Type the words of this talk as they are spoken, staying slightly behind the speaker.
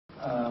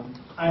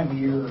I'm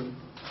here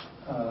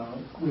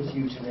with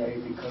you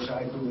today because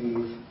I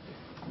believe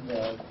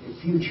that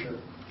the future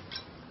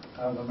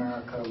of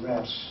America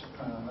rests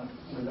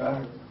with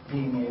our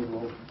being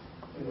able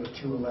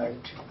to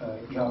elect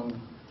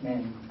young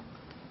men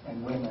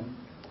and women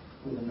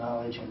with the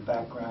knowledge and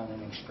background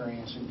and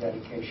experience and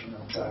dedication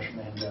of Josh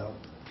Mandel.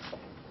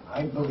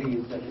 I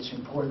believe that it's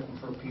important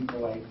for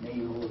people like me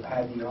who have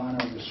had the honor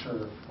to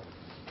serve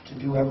to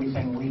do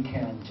everything we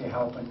can to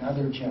help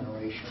another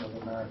generation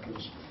of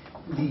Americans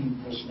lead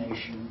this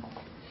nation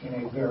in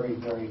a very,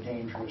 very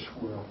dangerous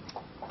world.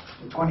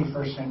 The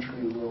 21st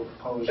century will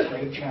pose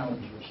great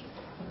challenges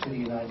to the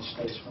United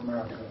States of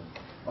America,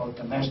 both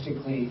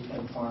domestically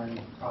and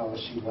foreign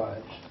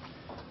policy-wise.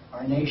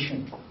 Our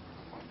nation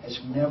has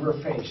never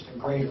faced a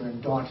greater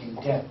and daunting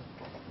debt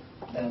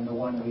than the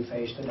one we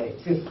face today,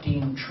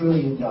 $15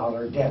 trillion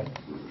debt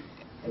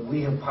that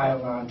we have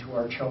piled on to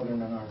our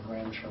children and our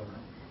grandchildren.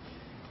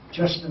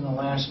 Just in the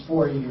last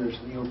 4 years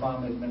of the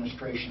Obama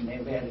administration,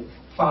 they've added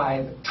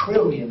 $5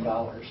 trillion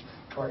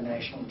to our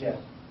national debt.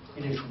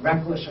 It is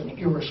reckless and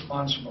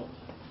irresponsible.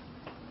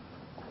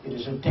 It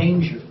is a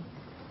danger.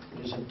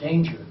 It is a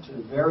danger to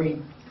the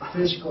very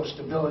physical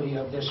stability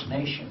of this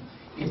nation.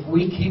 If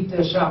we keep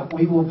this up,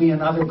 we will be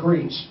another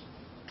Greece.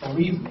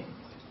 Believe me,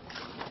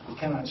 we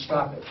cannot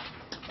stop it.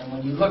 And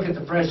when you look at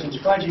the president's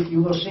budget,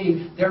 you will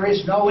see there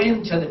is no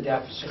end to the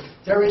deficit.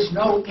 There is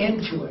no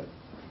end to it.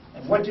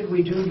 And what did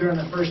we do during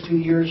the first 2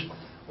 years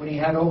when he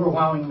had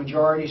overwhelming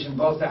majorities in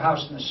both the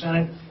House and the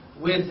Senate?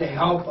 With the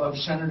help of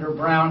Senator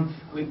Brown,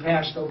 we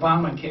passed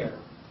Obamacare.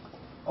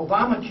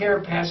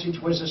 Obamacare passage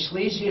was the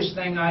sleaziest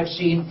thing I've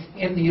seen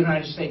in the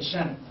United States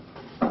Senate.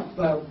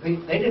 But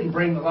they didn't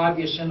bring the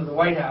lobbyists into the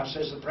White House,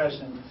 as the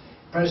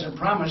president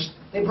promised.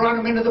 They brought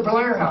them into the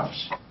Blair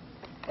House.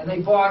 And they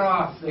bought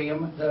off the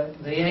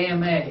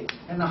AMA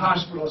and the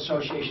Hospital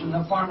Association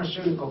and the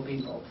pharmaceutical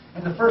people.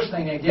 And the first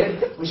thing they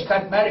did was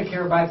cut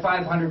Medicare by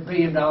 $500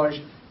 billion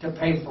to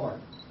pay for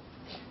it.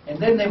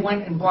 And then they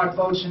went and bought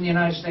votes in the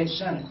United States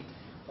Senate.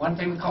 One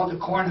thing called the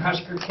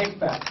Cornhusker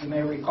kickback, you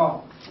may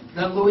recall.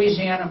 The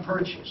Louisiana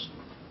Purchase.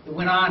 It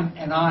went on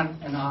and on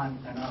and on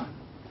and on.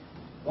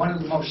 One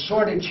of the most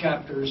sordid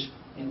chapters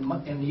in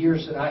the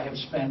years that I have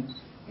spent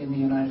in the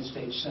United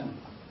States Senate.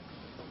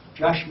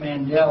 Josh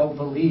Mandel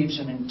believes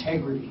in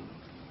integrity.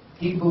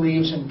 He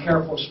believes in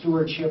careful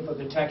stewardship of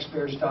the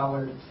taxpayer's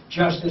dollar,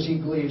 just as he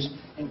believes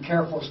in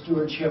careful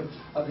stewardship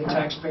of the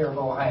taxpayer of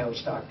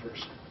Ohio's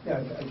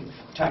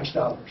tax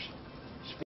dollars.